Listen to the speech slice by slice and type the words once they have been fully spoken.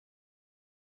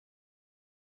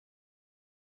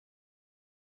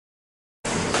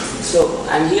So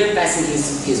I'm here passing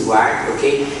his guard,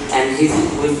 okay, and he's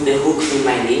with the hook in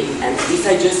my knee, and if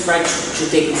I just try to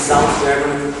take this out, you are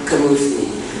going to come with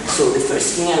me. So the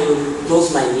first thing I will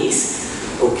close my knees,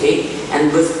 okay,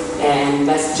 and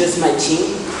pass just my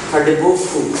chin for the both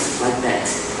hooks, like that.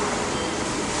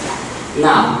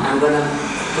 Now I'm going to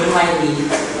put my knee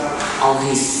on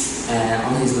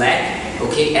his leg,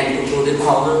 okay, and control the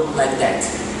collar like that.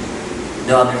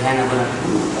 The other hand I'm going to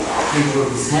control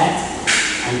his head,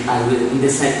 and I will in the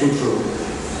side control.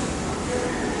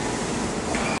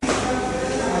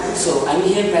 So I'm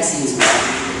here pressing his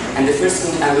back, and the first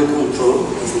thing I will control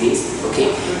his knees,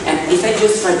 okay? And if I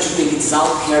just try to take it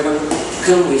out, he will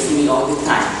come with me all the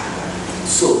time.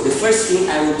 So the first thing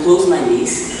I will close my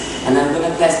knees, and I'm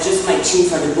gonna pass just my chin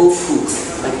for the both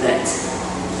hooks, like that.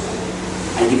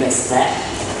 I give a step,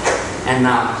 and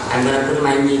now I'm gonna put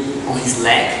my knee on his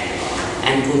leg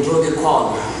and control the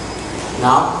collar.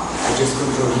 Now I just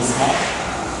control his head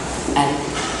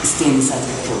and stay inside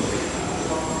control.